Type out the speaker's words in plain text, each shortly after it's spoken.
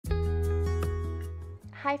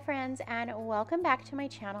Hi friends, and welcome back to my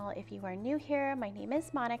channel. If you are new here, my name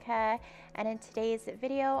is Monica, and in today's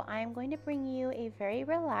video I'm going to bring you a very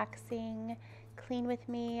relaxing clean with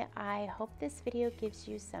me. I hope this video gives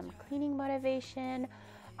you some cleaning motivation.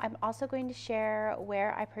 I'm also going to share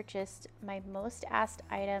where I purchased my most asked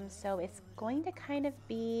items, so it's going to kind of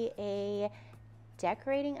be a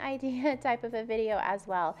decorating idea type of a video as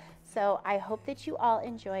well. So I hope that you all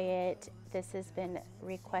enjoy it. This has been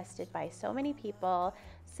requested by so many people.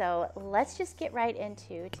 So let's just get right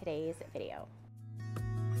into today's video.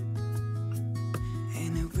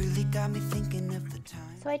 And it really got me thinking of the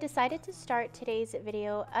time. So I decided to start today's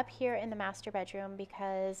video up here in the master bedroom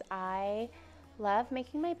because I love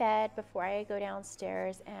making my bed before I go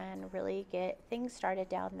downstairs and really get things started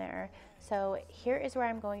down there. So here is where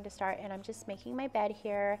I'm going to start, and I'm just making my bed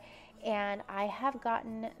here. And I have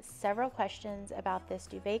gotten several questions about this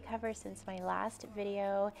duvet cover since my last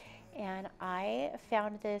video, and I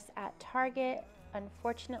found this at Target.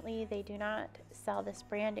 Unfortunately, they do not sell this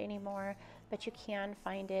brand anymore, but you can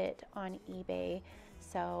find it on eBay.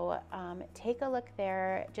 So take a look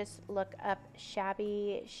there. Just look up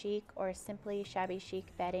shabby chic or simply shabby chic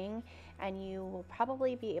bedding, and you will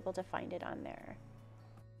probably be able to find it on there.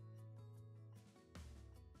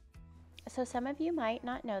 So some of you might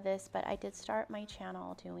not know this, but I did start my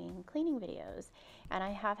channel doing cleaning videos, and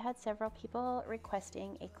I have had several people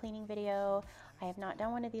requesting a cleaning video. I have not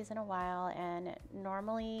done one of these in a while, and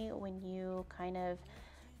normally when you kind of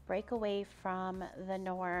break away from the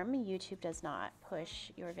norm, YouTube does not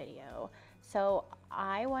push your video. So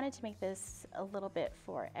I wanted to make this a little bit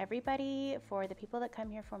for everybody, for the people that come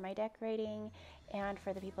here for my decorating and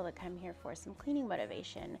for the people that come here for some cleaning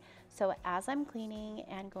motivation. So as I'm cleaning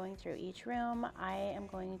and going through each room, I am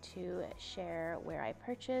going to share where I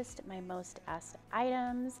purchased my most asked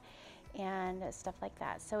items and stuff like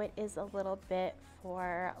that. So it is a little bit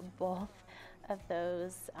for both of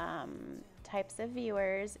those types of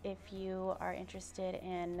viewers. If you are interested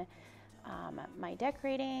in my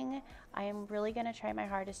decorating, I am really going to try my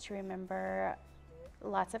hardest to remember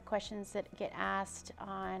lots of questions that get asked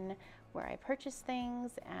on where I purchase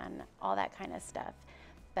things and all that kind of stuff.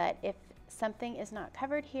 But if something is not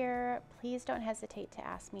covered here, please don't hesitate to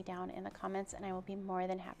ask me down in the comments, and I will be more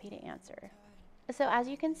than happy to answer. So as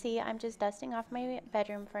you can see, I'm just dusting off my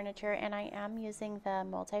bedroom furniture, and I am using the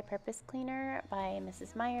multi-purpose cleaner by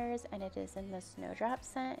Mrs. Meyer's, and it is in the Snowdrop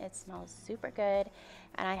scent. It smells super good,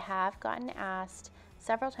 and I have gotten asked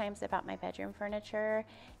several times about my bedroom furniture,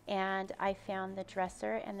 and I found the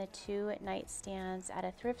dresser and the 2 nightstands at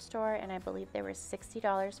a thrift store, and I believe they were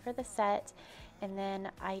 $60 for the set. And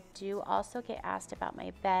then I do also get asked about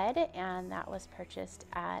my bed, and that was purchased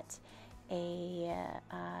at a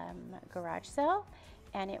garage sale,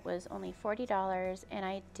 and it was only $40, and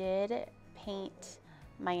I did paint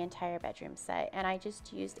my entire bedroom set, and I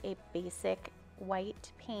just used a basic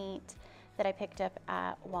white paint that I picked up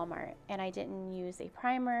at Walmart, and I didn't use a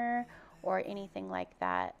primer or anything like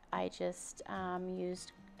that. I just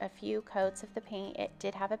used a few coats of the paint. It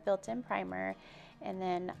did have a built-in primer, and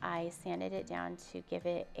then I sanded it down to give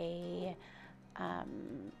it a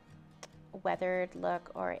weathered look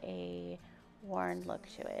or a worn look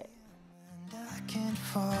to it. And I can't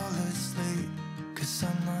fall asleep 'cause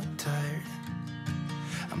I'm not tired.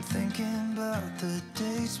 I'm thinking about the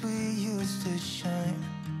days we used to shine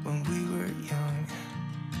when we were young.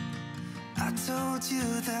 I told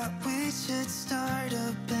you that we should start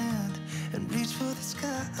a band and reach for the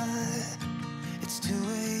sky. It's 2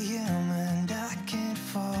 a.m. and I can't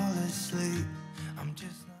fall asleep. I'm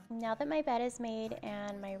just Now that my bed is made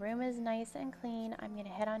and my room is nice and clean, I'm going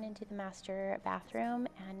to head on into the master bathroom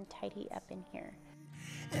and tidy up in here.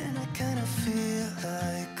 And I kind of feel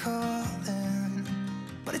like calling,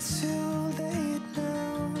 but it's too late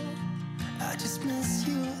now. I just miss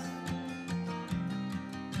you.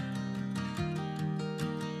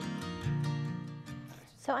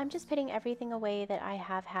 So I'm just putting everything away that I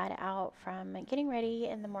have had out from getting ready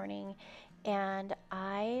in the morning, and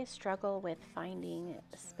I struggle with finding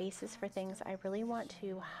spaces for things. I really want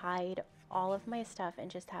to hide all of my stuff and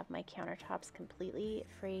just have my countertops completely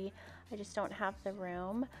free. I just don't have the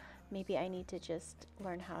room. Maybe I need to just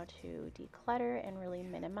learn how to declutter and really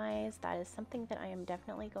minimize. That is something that I am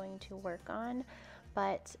definitely going to work on.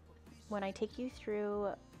 But when I take you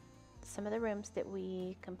through some of the rooms that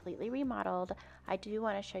we completely remodeled, I do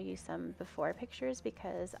want to show you some before pictures,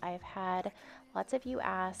 because I've had lots of you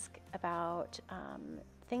ask about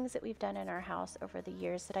things that we've done in our house over the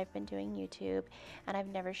years that I've been doing YouTube, and I've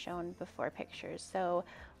never shown before pictures. So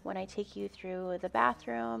when I take you through the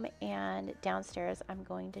bathroom and downstairs. I'm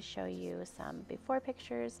going to show you some before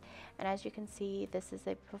pictures, and as you can see, this is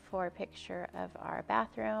a before picture of our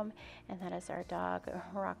bathroom, and that is our dog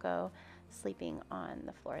Rocco sleeping on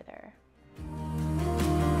the floor there.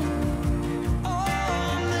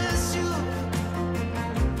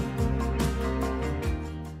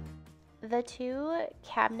 The two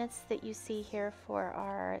cabinets that you see here for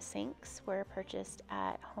our sinks were purchased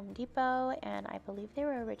at Home Depot, and I believe they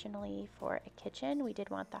were originally for a kitchen. We did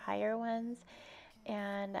want the higher ones,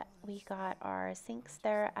 and we got our sinks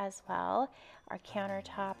there as well. Our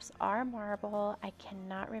countertops are marble. I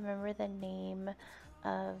cannot remember the name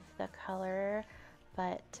of the color,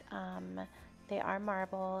 but they are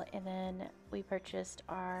marble. And then we purchased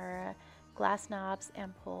our glass knobs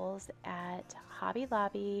and pulls at Hobby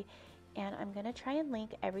Lobby. And I'm going to try and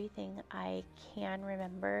link everything I can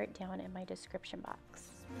remember down in my description box.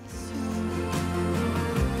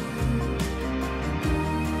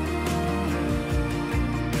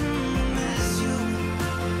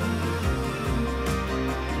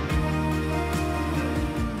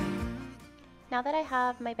 Now that I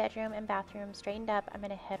have my bedroom and bathroom straightened up, I'm going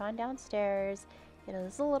to head on downstairs. It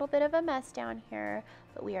is a little bit of a mess down here,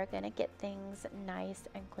 but we are going to get things nice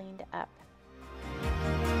and cleaned up.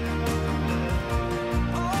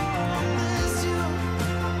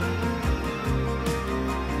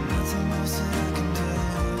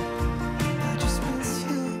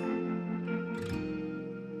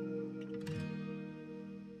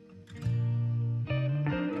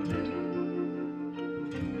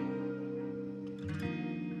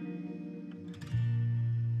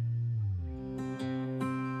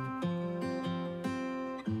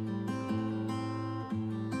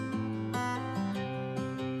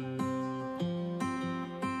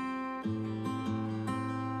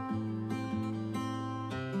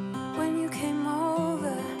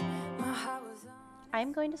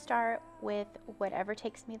 I'm going to start with whatever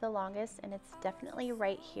takes me the longest, and it's definitely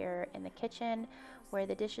right here in the kitchen where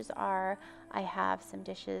the dishes are. I have some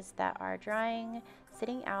dishes that are drying,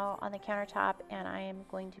 sitting out on the countertop, and I am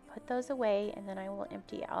going to put those away, and then I will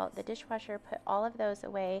empty out the dishwasher, put all of those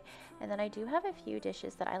away, and then I do have a few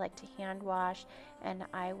dishes that I like to hand wash, and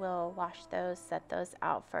I will wash those, set those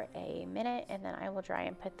out for a minute, and then I will dry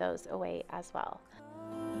and put those away as well.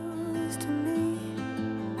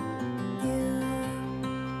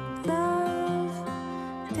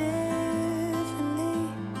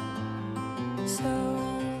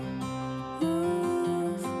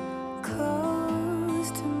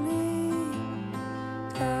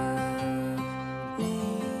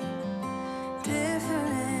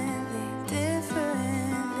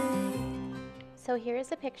 So here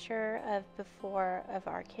is a picture of before of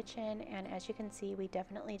our kitchen, and as you can see, we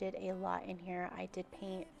definitely did a lot in here. I did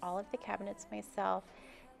paint all of the cabinets myself.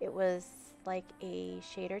 It was like a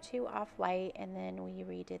shade or two off-white, and then we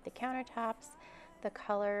redid the countertops. The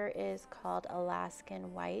color is called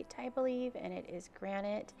Alaskan White, I believe, and it is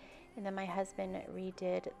granite. And then my husband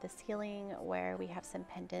redid the ceiling where we have some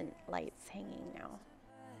pendant lights hanging now.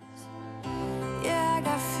 Yeah, I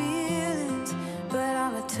got feelings, but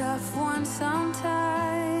I'm a tough one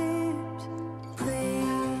sometimes.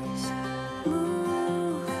 Please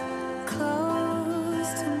move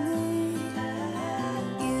close to me.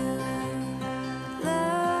 You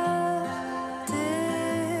love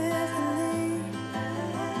differently,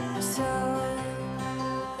 so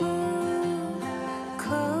move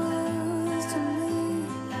close to me.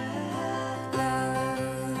 Love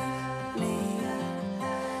me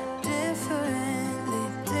differently,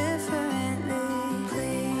 differently.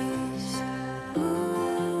 Please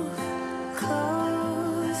move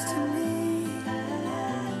close to me.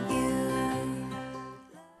 You.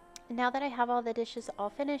 Now that I have all the dishes all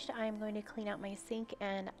finished, I'm going to clean out my sink,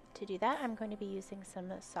 and to do that I'm going to be using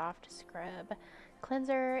some soft scrub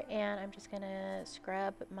cleanser, and I'm just going to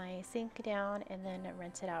scrub my sink down and then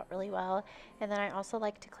rinse it out really well. And then I also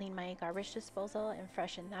like to clean my garbage disposal and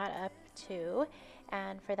freshen that up too,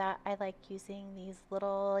 and for that I like using these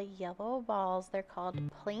little yellow balls. They're called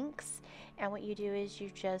plinks, and what you do is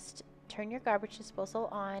you just turn your garbage disposal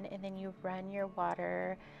on, and then you run your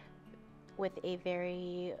water with a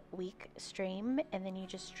very weak stream, and then you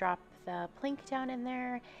just drop the plink down in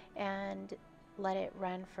there and let it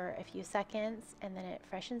run for a few seconds, and then it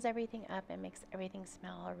freshens everything up and makes everything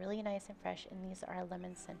smell really nice and fresh, and these are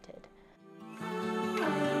lemon scented.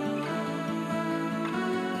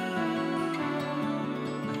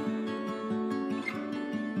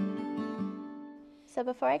 So So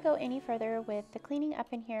before I go any further with the cleaning up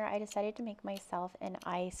in here, I decided to make myself an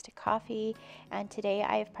iced coffee, and today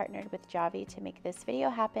I have partnered with Javi to make this video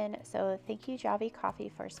happen. So thank you, Javi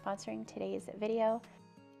Coffee, for sponsoring today's video.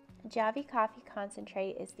 Javi Coffee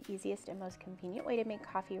Concentrate is the easiest and most convenient way to make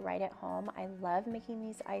coffee right at home. I love making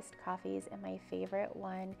these iced coffees, and my favorite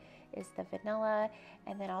one is the vanilla,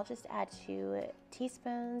 and then I'll just add 2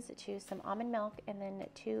 teaspoons to some almond milk and then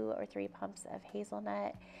 2 or 3 pumps of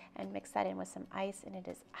hazelnut and mix that in with some ice, and it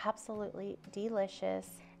is absolutely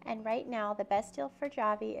delicious. And right now the best deal for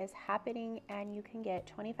Javi is happening, and you can get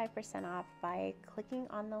 25% off by clicking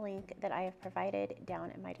on the link that I have provided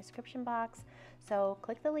down in my description box. So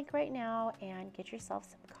click the link right now and get yourself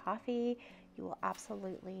some coffee. You will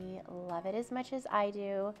absolutely love it as much as I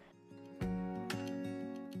do.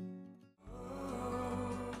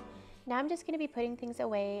 Now I'm just going to be putting things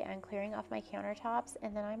away and clearing off my countertops,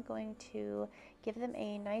 and then I'm going to give them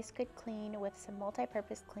a nice good clean with some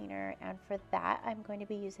multi-purpose cleaner, and for that I'm going to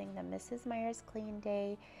be using the Mrs. Meyer's Clean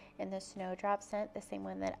Day in the Snowdrop scent, the same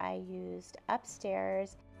one that I used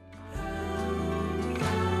upstairs.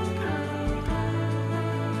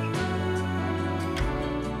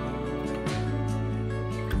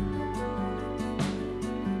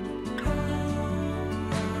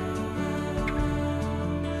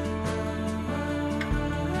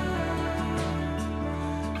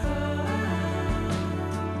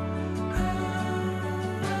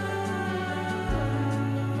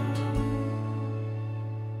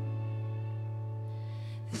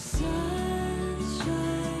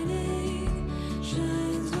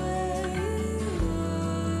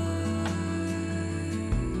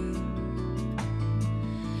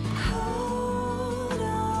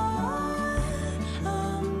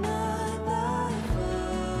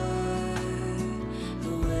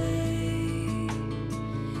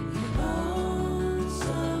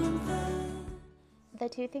 The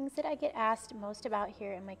 2 things that I get asked most about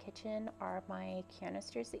here in my kitchen are my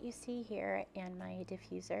canisters that you see here and my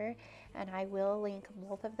diffuser, and I will link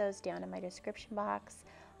both of those down in my description box.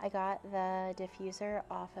 I got the diffuser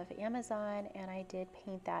off of Amazon, and I did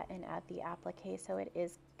paint that and add the applique, so it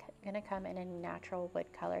is going to come in a natural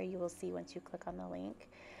wood color. You will see once you click on the link.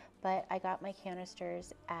 But I got my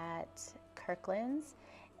canisters at Kirkland's,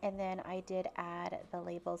 and then I did add the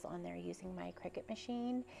labels on there using my Cricut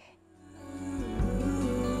machine.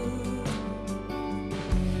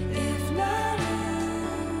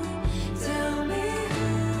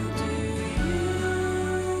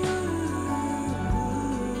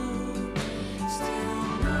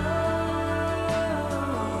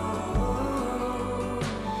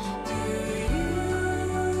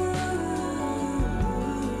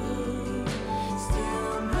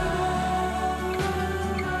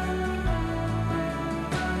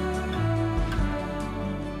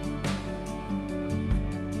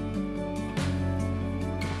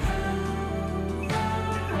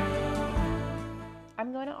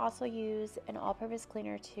 I'm going to also use an all-purpose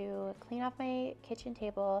cleaner to clean off my kitchen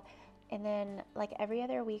table, and then like every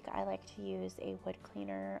other week I like to use a wood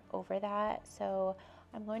cleaner over that. So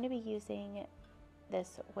I'm going to be using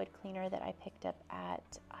this wood cleaner that I picked up at,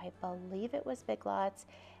 I believe it was Big Lots,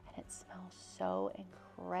 and it smells so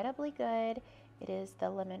incredibly good. It is the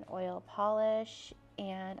lemon oil polish,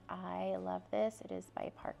 and I love this. It is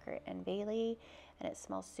by Parker and Bailey, and it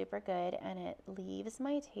smells super good, and it leaves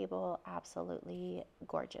my table absolutely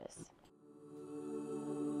gorgeous.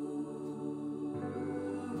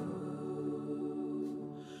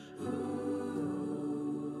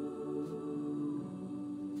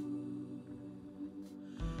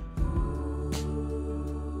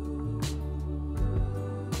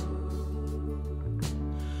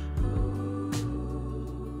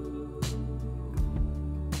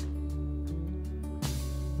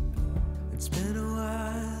 It's been a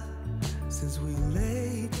while since we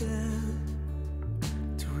laid down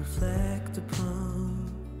to reflect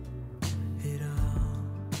upon it all.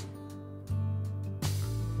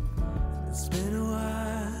 It's been a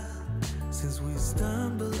while since we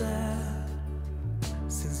stumbled out,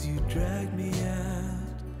 since you dragged me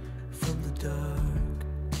out from the dark.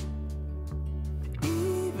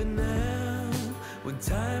 Even now, when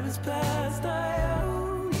time has passed, I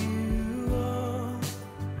owe you all,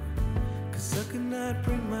 'cause I could not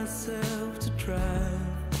bring myself to try.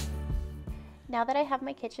 Now that I have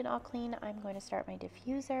my kitchen all clean, I'm going to start my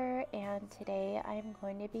diffuser, and today I'm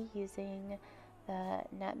going to be using the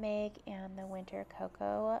Nutmeg and the Winter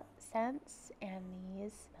Cocoa scents, and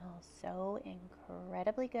these smell so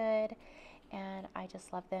incredibly good, and I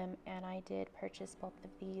just love them. And I did purchase both of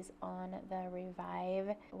these on the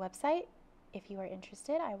Revive website. If you are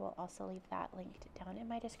interested, I will also leave that linked down in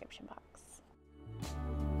my description box.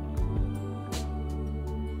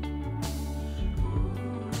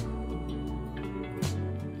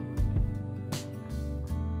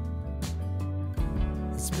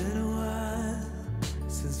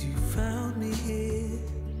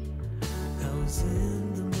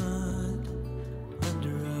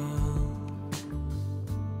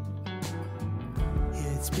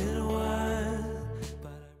 get wild.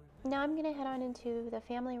 Now I'm gonna head on into the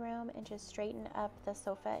family room and just straighten up the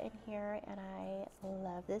sofa in here, and I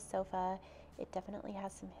love this sofa. It definitely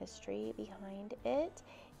has some history behind it.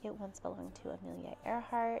 It once belonged to Amelia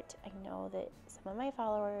Earhart. I know that some of my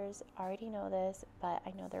followers already know this, but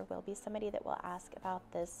I know there will be somebody that will ask about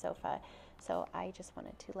this sofa. So I just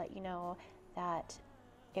wanted to let you know that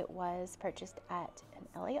it was purchased at an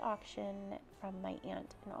LA auction from my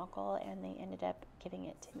aunt and uncle, and they ended up giving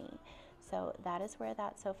it to me. So that is where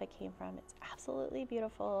that sofa came from. It's absolutely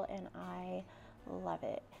beautiful and I love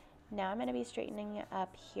it. Now I'm going to be straightening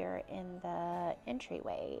up here in the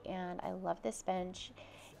entryway, and I love this bench.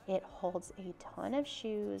 It holds a ton of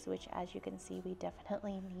shoes, which as you can see, we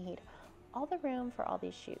definitely need all the room for all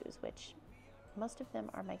these shoes, which most of them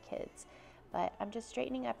are my kids. But I'm just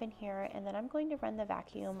straightening up in here, and then I'm going to run the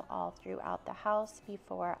vacuum all throughout the house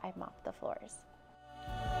before I mop the floors.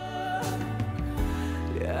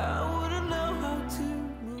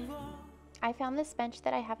 I found this bench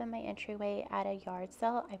that I have in my entryway at a yard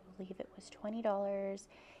sale. I believe it was $20.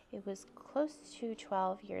 It was close to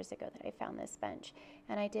 12 years ago that I found this bench.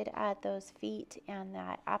 And I did add those feet and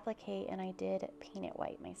that applique, and I did paint it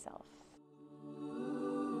white myself.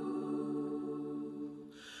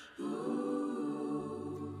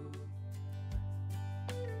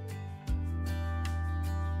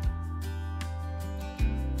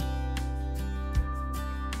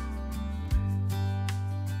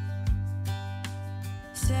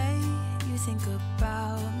 Think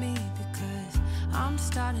about me, because I'm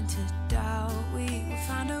starting to doubt we will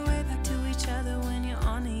find our way back to each other when you're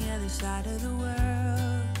on the other side of the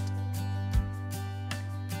world.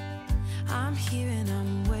 I'm here and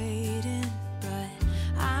I'm waiting, but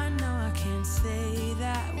I know I can't say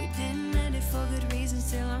that we didn't end it for good reasons.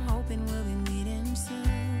 Still I'm hoping we'll be meeting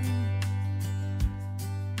soon.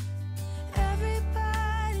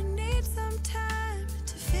 Everybody needs some time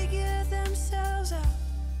to figure themselves out,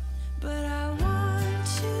 but I want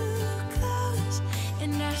you close,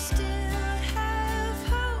 and I still have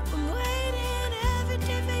hope. I'm waiting every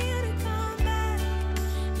day for you to come back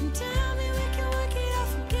and tell me we can work it out,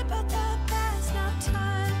 forget about the past. Now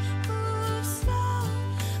time moves slow.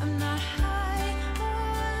 I'm not high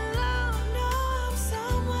or low, no, I'm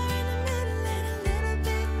somewhere in the middle and a little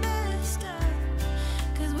bit messed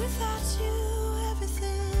up, 'cause without you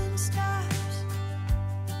everything stops.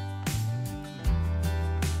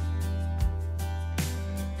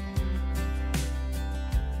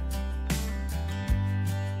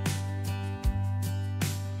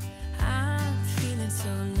 So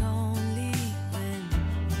lonely when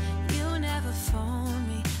you never phone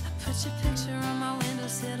me. I put your picture on my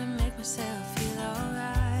windowsill to make myself feel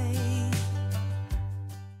alright.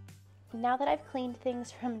 Now that I've cleaned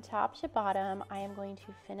things from top to bottom, I am going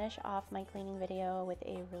to finish off my cleaning video with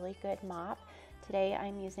a really good mop. Today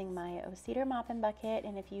I'm using my cedar mop and bucket,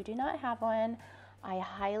 and if you do not have one, I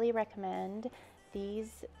highly recommend.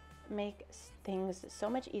 These make things so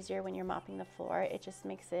much easier when you're mopping the floor. It just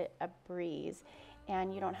makes it a breeze,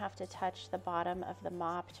 and you don't have to touch the bottom of the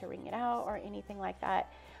mop to wring it out or anything like that.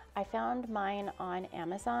 I found mine on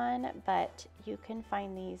Amazon, but you can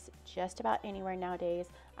find these just about anywhere nowadays.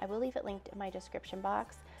 I will leave it linked in my description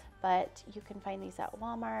box, but you can find these at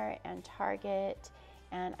Walmart and Target,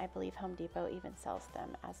 and I believe Home Depot even sells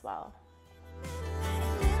them as well.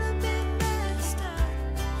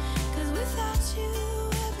 Without you,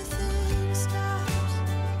 everything stops.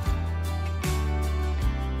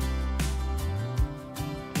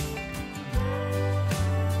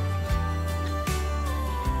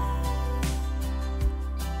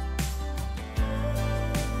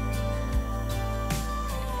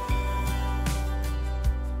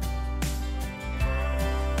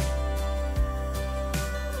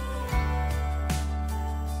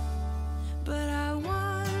 But I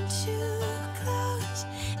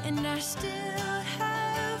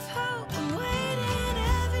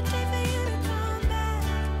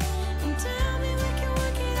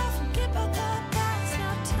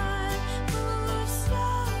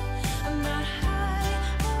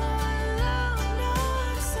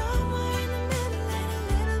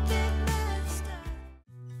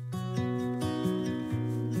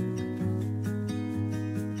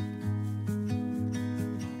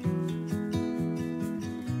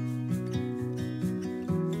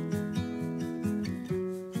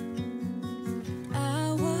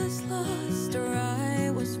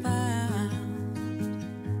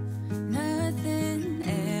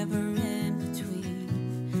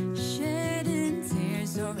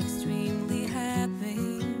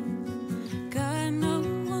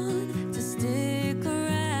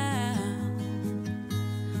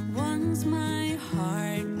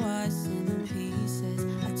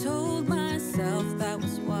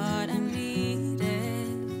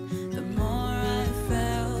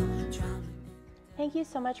Thank you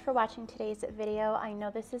so much for watching today's video. I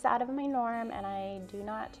know this is out of my norm and I do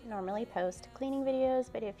not normally post cleaning videos,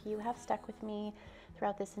 but if you have stuck with me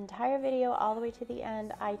throughout this entire video all the way to the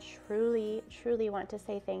end, I truly want to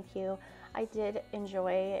say thank you. I did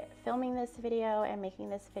enjoy filming this video and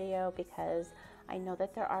making this video because I know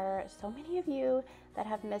that there are so many of you that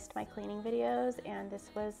have missed my cleaning videos, and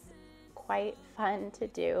this was quite fun to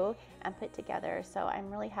do and put together. So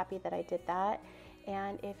I'm really happy that I did that.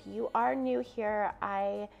 And if you are new here,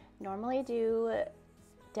 I normally do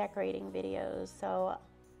decorating videos. So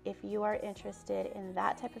if you are interested in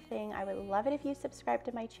that type of thing, I would love it if you subscribe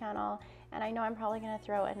to my channel. And I know I'm probably going to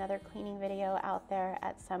throw another cleaning video out there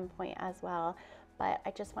at some point as well. But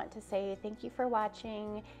I just want to say thank you for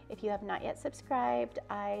watching. If you have not yet subscribed,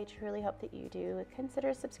 I truly hope that you do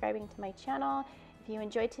consider subscribing to my channel. If you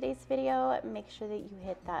enjoyed today's video, make sure that you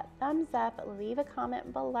hit that thumbs up, leave a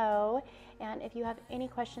comment below, and if you have any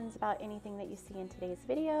questions about anything that you see in today's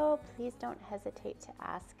video, please don't hesitate to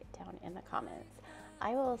ask down in the comments.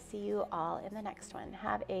 I will see you all in the next one.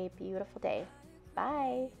 Have a beautiful day.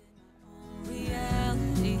 Bye.